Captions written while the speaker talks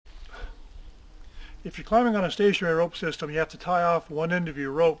if you're climbing on a stationary rope system, you have to tie off one end of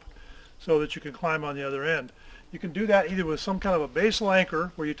your rope so that you can climb on the other end. You can do that either with some kind of a basal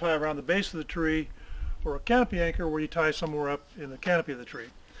anchor where you tie around the base of the tree, or a canopy anchor where you tie somewhere up in the canopy of the tree.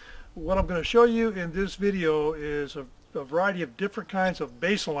 What I'm going to show you in this video is a variety of different kinds of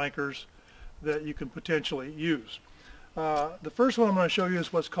basal anchors that you can potentially use. The first one I'm going to show you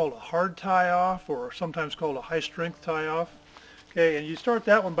is what's called a hard tie-off, or sometimes called a high-strength tie-off. Okay, and you start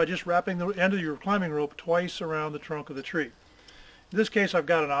that one by just wrapping the end of your climbing rope twice around the trunk of the tree. In this case, I've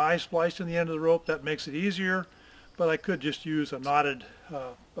got an eye spliced in the end of the rope. That makes it easier, but I could just use a knotted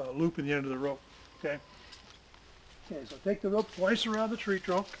loop in the end of the rope. Okay. Okay, so take the rope twice around the tree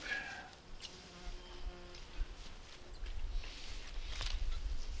trunk.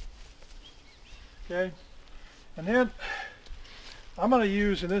 Okay, and then I'm going to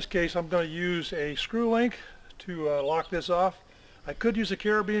use, in this case, I'm going to use a screw link to lock this off. I could use a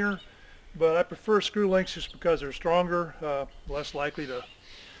carabiner, but I prefer screw links just because they're stronger, less likely to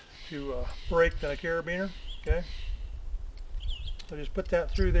break than a carabiner. Okay, so just put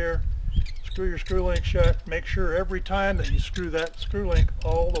that through there. Screw your screw link shut. Make sure every time that you screw that screw link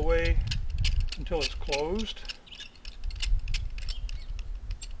all the way until it's closed.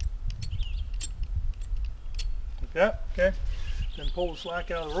 Like that, okay? Then pull the slack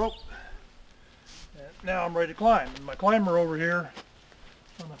out of the rope. And now I'm ready to climb. And my climber over here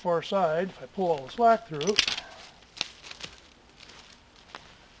on the far side, if I pull all the slack through,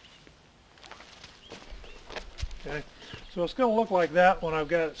 okay? So it's going to look like that when I've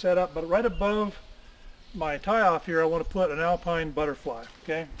got it set up, but right above my tie-off here I want to put an Alpine Butterfly,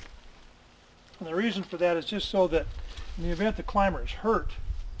 okay? And the reason for that is just so that in the event the climber is hurt,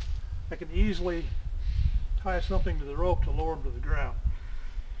 I can easily tie something to the rope to lower him to the ground.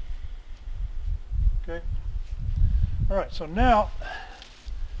 Okay? Alright, so now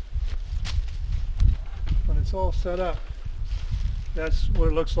when it's all set up, that's what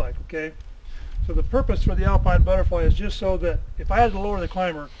it looks like, okay? So the purpose for the Alpine Butterfly is just so that if I had to lower the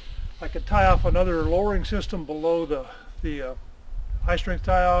climber, I could tie off another lowering system below the high-strength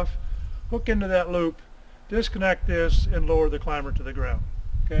tie-off, hook into that loop, disconnect this, and lower the climber to the ground.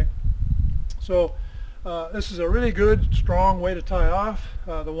 Okay. So this is a really good, strong way to tie off.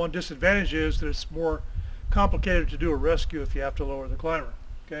 The one disadvantage is that it's more complicated to do a rescue if you have to lower the climber.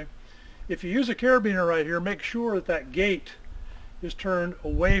 Okay. If you use a carabiner right here, make sure that that gate is turned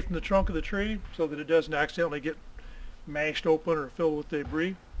away from the trunk of the tree so that it doesn't accidentally get mashed open or filled with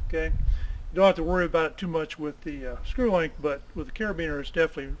debris. Okay, you don't have to worry about it too much with the screw link, but with the carabiner it's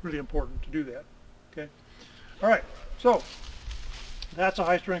definitely really important to do that. Okay, all right, so that's a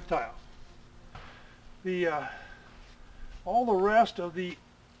high-strength tie-off. All the rest of the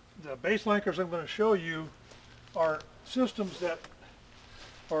basal anchors I'm going to show you are systems that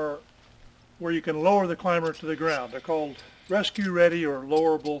are where you can lower the climber to the ground. They're called rescue ready or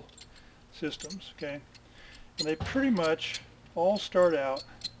lowerable systems, okay? And they pretty much all start out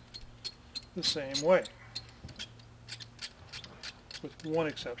the same way, with one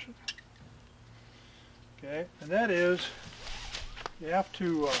exception. Okay, and that is you have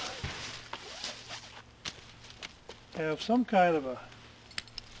to have some kind of a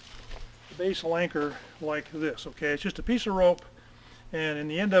basal anchor like this. Okay, it's just a piece of rope, and in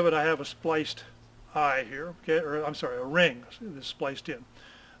the end of it I have a spliced eye here, okay, or I'm sorry, a ring that's spliced in.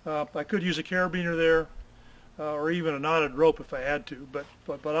 I could use a carabiner there, or even a knotted rope if I had to, but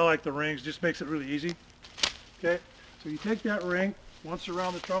I like the rings. Just makes it really easy. Okay, so you take that ring once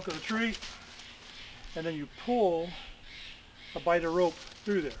around the trunk of the tree, and then you pull a bite of rope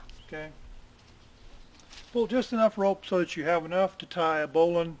through there. Okay, pull just enough rope so that you have enough to tie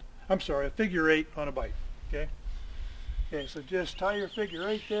a figure 8 on a bite. Okay, okay, so just tie your figure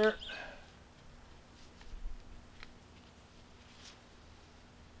 8 there.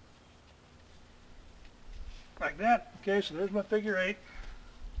 Like that. Okay, so there's my figure 8.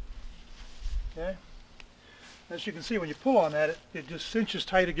 Okay, as you can see, when you pull on that, it just cinches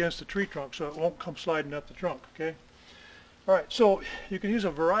tight against the tree trunk, so it won't come sliding up the trunk. Okay, all right, so you can use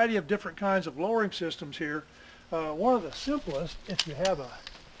a variety of different kinds of lowering systems here. One of the simplest, if you have a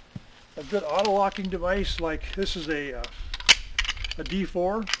good auto locking device, like this is a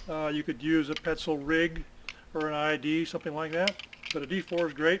D4. You could use a Basal rig or an ID, something like that, but a D4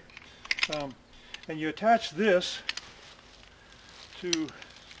 is great. And you attach this to the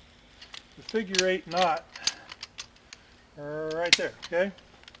figure 8 knot right there. Okay,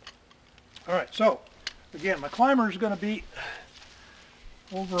 all right, so again, my climber is going to be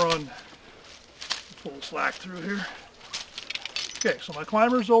over on, pull the slack through here. Okay, so my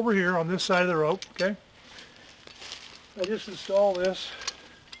climber is over here on this side of the rope. Okay, I just install this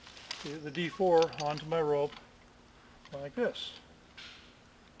the D4 onto my rope like this.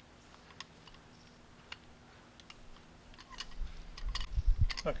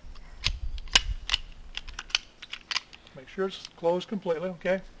 Okay. Make sure it's closed completely,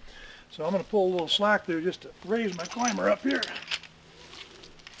 okay? So I'm going to pull a little slack there just to raise my climber up here.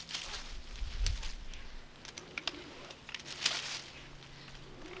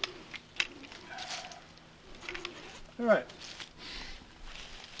 All right.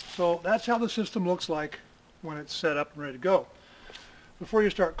 So that's how the system looks like when it's set up and ready to go. Before you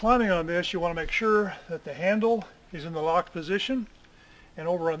start climbing on this, you want to make sure that the handle is in the locked position. And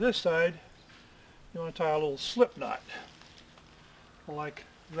over on this side, you want to tie a little slip knot like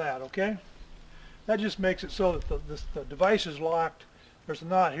that, okay? That just makes it so that the device is locked. There's a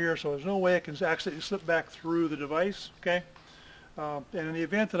knot here, so there's no way it can actually slip back through the device, okay? And in the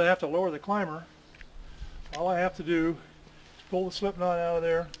event that I have to lower the climber, all I have to do is pull the slip knot out of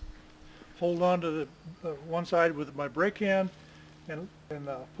there, hold on to the one side with my brake hand, and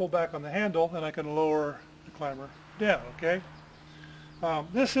pull back on the handle, and I can lower the climber down, okay?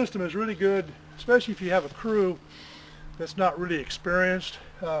 This system is really good, especially if you have a crew that's not really experienced,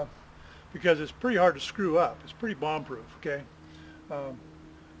 because it's pretty hard to screw up. It's pretty bomb-proof, okay?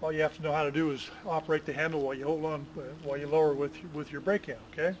 All you have to know how to do is operate the handle while you hold on, while you lower with your brake hand,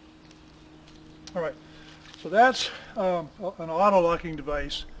 okay? All right, so that's an auto-locking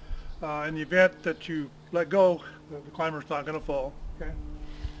device. In the event that you let go, the climber's not going to fall, okay?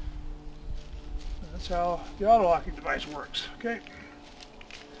 That's how the auto-locking device works, okay?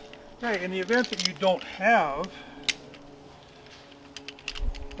 Okay, in the event that you don't have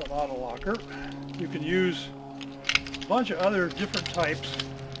an auto locker, you can use a bunch of other different types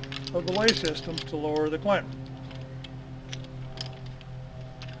of belay systems to lower the climber.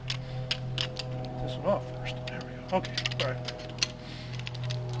 Get this one off first. There we go. Okay, all right.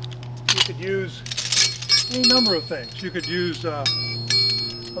 You could use any number of things. You could use a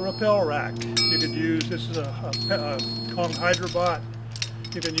rappel rack. You could use, this is a Kong Hydrobot.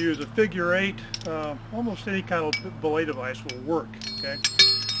 You can use a figure 8. Almost any kind of belay device will work, okay?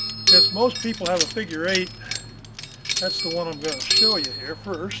 Since most people have a figure 8, that's the one I'm going to show you here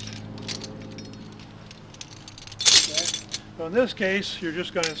first. Okay. So in this case, you're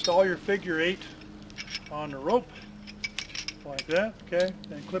just going to install your figure 8 on the rope, like that, okay?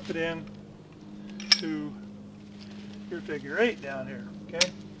 And clip it in to your figure 8 down here, okay?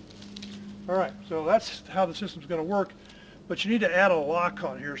 All right, so that's how the system's going to work. But you need to add a lock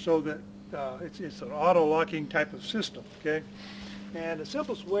on here so that it's an auto-locking type of system, okay? And the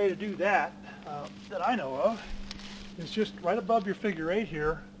simplest way to do that, that I know of, is just right above your figure 8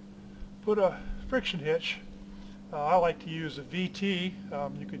 here, put a friction hitch. I like to use a VT.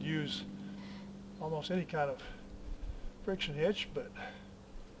 You could use almost any kind of friction hitch, but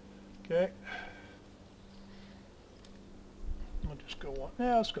okay. I'll just go one.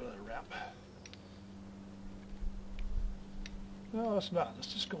 Yeah, let's go another wrap. No, let's not.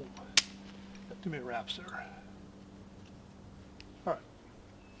 Let's just go. Got too many wraps there. All right.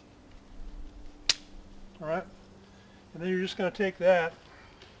 All right. And then you're just going to take that.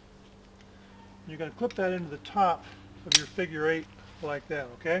 You're going to clip that into the top of your figure 8 like that,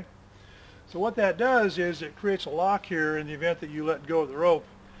 okay? So what that does is it creates a lock here in the event that you let go of the rope.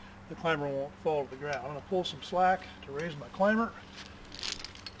 The climber won't fall to the ground. I'm going to pull some slack to raise my climber.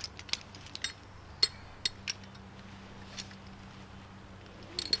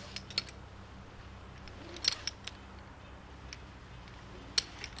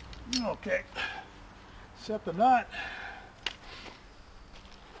 Okay, set the knot,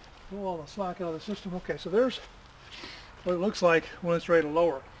 pull all the slack out of the system. Okay, so there's what it looks like when it's ready to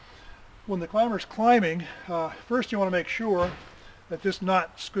lower. When the climber's climbing, first you want to make sure that this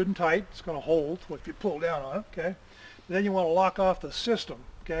knot's good and tight. It's going to hold if you pull down on it, okay? Then you want to lock off the system,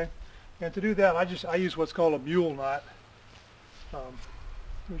 okay? And to do that, I use what's called a mule knot.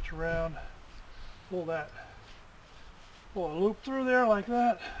 Reach around, pull a loop through there like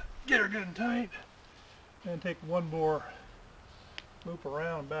that. Get her good and tight, and take one more loop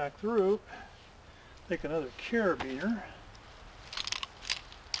around back through. Take another carabiner.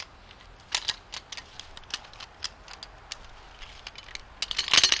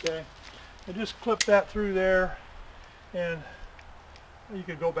 Okay, and just clip that through there, and you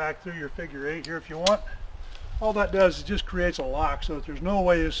can go back through your figure 8 here if you want. All that does is just creates a lock so that there's no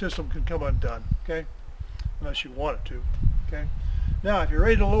way the system can come undone, okay, unless you want it to, okay. Now, if you're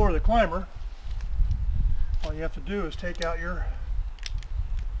ready to lower the climber, all you have to do is take out your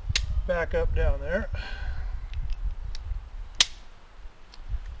backup down there,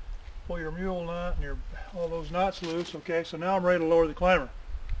 pull your mule knot and all those knots loose. Okay, so now I'm ready to lower the climber.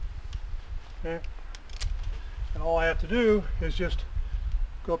 Okay? And all I have to do is just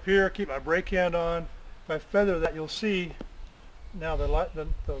go up here, keep my brake hand on. If I feather that, you'll see now the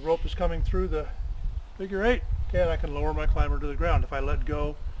rope is coming through the figure 8. Okay, and I can lower my climber to the ground. If I let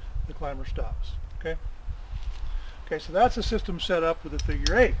go, the climber stops. Okay? Okay, so that's the system set up with the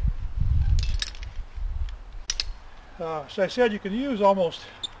figure 8. So I said you can use almost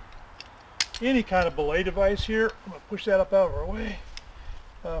any kind of belay device here. I'm going to push that up out of our way.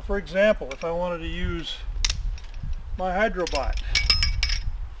 For example, if I wanted to use my hydrobot,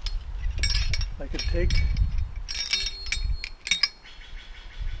 I could take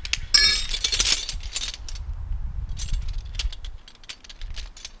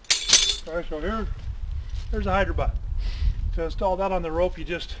alright, so here's a hydrobot. To install that on the rope, you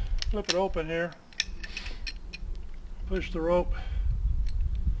just flip it open here, push the rope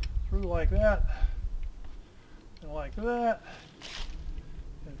through like that, and like that,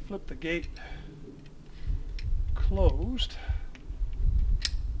 and flip the gate closed,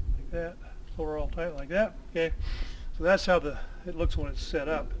 like that, pull her all tight like that. Okay, so that's how it looks when it's set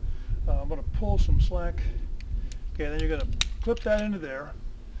up. I'm going to pull some slack. Okay, then you're going to clip that into there.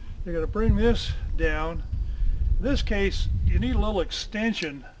 You're going to bring this down. In this case, you need a little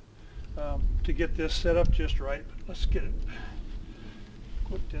extension to get this set up just right. But let's get it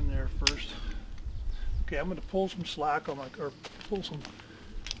clipped in there first. Okay, I'm going to pull some slack on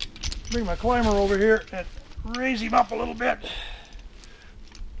bring my climber over here and raise him up a little bit.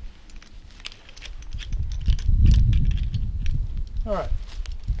 All right.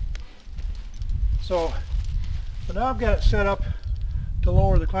 So now I've got it set up to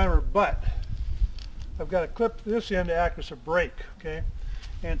lower the climber, but I've got to clip this in to act as a brake, okay?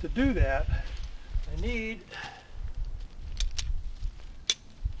 And to do that, I need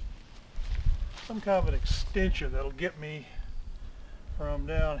some kind of an extension that'll get me from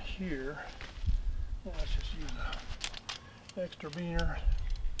down here. Let's just use an extra beaner.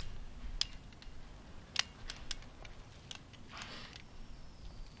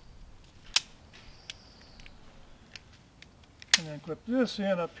 And then clip this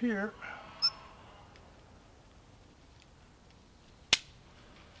in up here.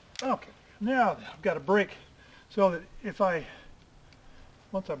 Okay, now I've got a brake so that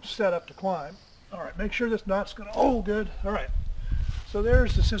once I'm set up to climb, all right, make sure this knot's going to hold good. All right, so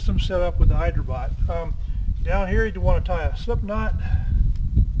there's the system set up with the hydrobot. Down here you want to tie a slip knot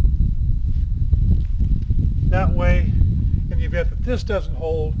that way. In the event that this doesn't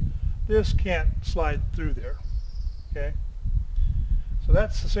hold, this can't slide through there. Okay. So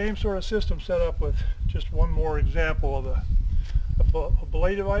that's the same sort of system set up with just one more example of a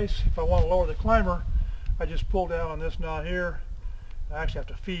belay device. If I want to lower the climber, I just pull down on this knot here. I actually have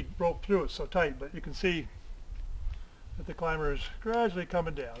to feed rope through it so tight, but you can see that the climber is gradually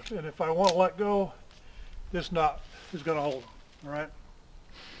coming down. And if I want to let go, this knot is going to hold them. All right.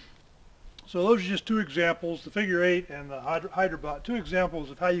 So those are just two examples, the figure 8 and the hydrobot, two examples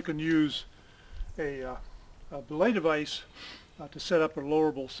of how you can use a belay device to set up a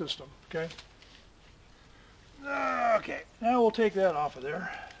lowerable system. Okay. Okay, now we'll take that off of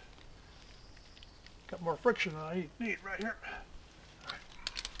there. Got more friction than I need right here.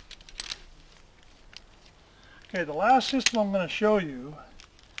 Okay, the last system I'm going to show you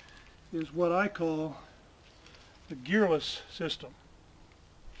is what I call the gearless system.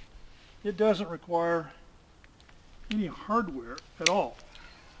 It doesn't require any hardware at all.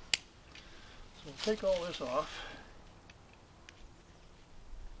 So we'll take all this off.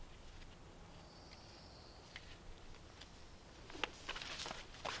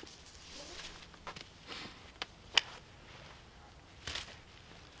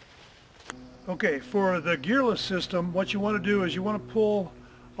 Okay, for the gearless system, what you want to do is you want to pull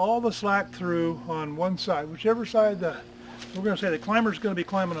all the slack through on one side, whichever side we're going to say the climber is going to be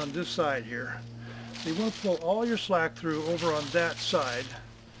climbing on this side here. So you want to pull all your slack through over on that side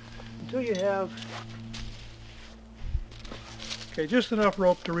until you have, okay, just enough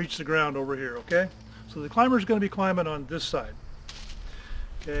rope to reach the ground over here, okay? So the climber is going to be climbing on this side.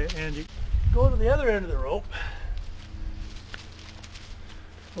 Okay, and you go to the other end of the rope,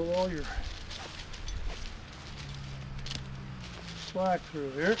 pull all your slack through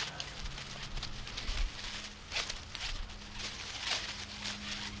here.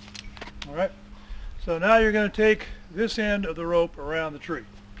 All right, so now you're going to take this end of the rope around the tree,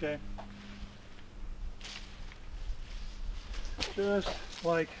 okay? Just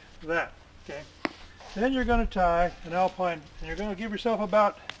like that, okay? Then you're going to tie an Alpine, and you're going to give yourself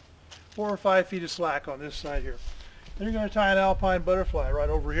about 4 or 5 feet of slack on this side here. Then you're going to tie an Alpine Butterfly right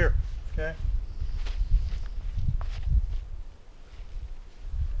over here, okay?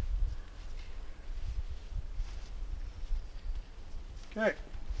 Okay,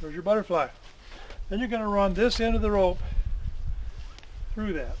 there's your butterfly. Then you're going to run this end of the rope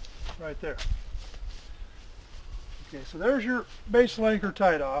through that, right there. Okay, so there's your basal anchor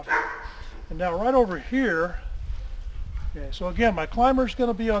tied off. And now right over here, okay, so again, my climber's going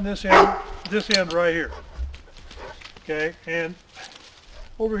to be on this end right here. Okay, and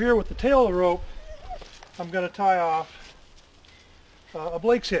over here with the tail of the rope, I'm going to tie off a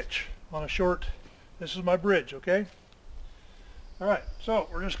Blake's hitch on a short, this is my bridge, okay? All right, so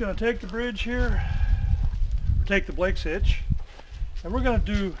we're just going to take the bridge here, take the Blake's hitch, and we're going to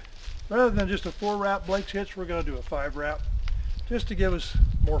do, rather than just a 4-wrap Blake's hitch, we're going to do a 5-wrap, just to give us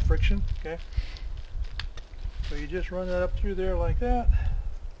more friction, okay? So you just run that up through there like that.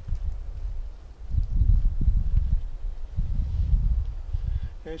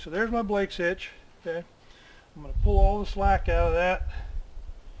 Okay, so there's my Blake's hitch, okay? I'm going to pull all the slack out of that,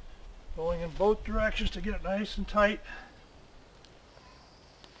 going in both directions to get it nice and tight.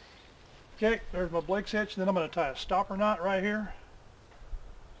 Okay, there's my Blake's hitch, and then I'm going to tie a stopper knot right here.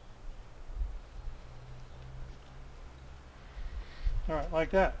 Alright, like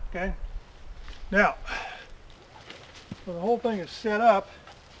that, okay? Now, when the whole thing is set up,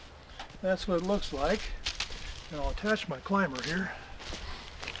 that's what it looks like. And I'll attach my climber here.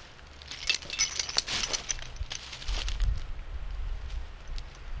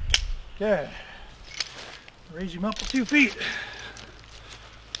 Okay, raise him up to 2 feet.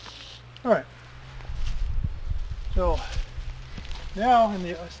 All right, so now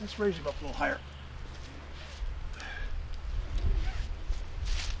let's raise him up a little higher.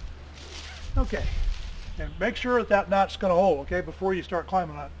 Okay, and make sure that knot's going to hold, okay, before you start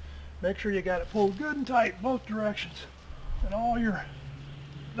climbing on it. Make sure you got it pulled good and tight both directions, and all your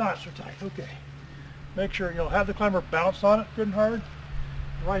knots are tight, okay. Make sure you'll have the climber bounce on it good and hard.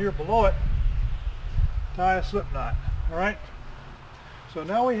 And right here below it, tie a slip knot, all right? So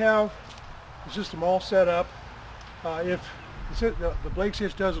now we have the system all set up. If the Blake's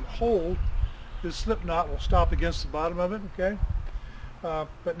hitch doesn't hold, this slip knot will stop against the bottom of it, okay?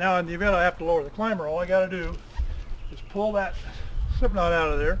 But now in the event I have to lower the climber, all I got to do is pull that slip knot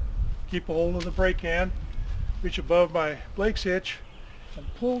out of there, keep a hold of the brake hand, reach above my Blake's hitch, and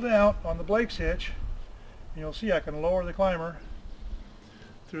pull down on the Blake's hitch, and you'll see I can lower the climber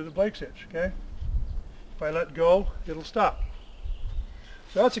through the Blake's hitch, okay? If I let go, it'll stop.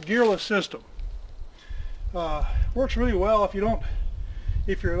 So that's a gearless system. Works really well.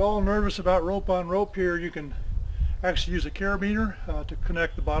 If you're at all nervous about rope on rope here, you can actually use a carabiner to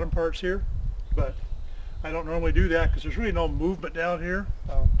connect the bottom parts here, but I don't normally do that because there's really no movement down here.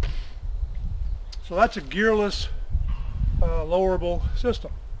 So that's a gearless lowerable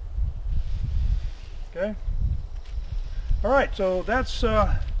system. Okay. All right, so that's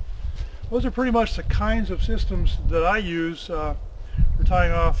those are pretty much the kinds of systems that I use for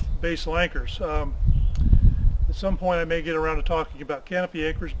tying off basal anchors. At some point I may get around to talking about canopy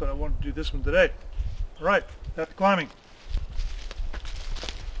anchors, but I wanted to do this one today. All right, happy climbing.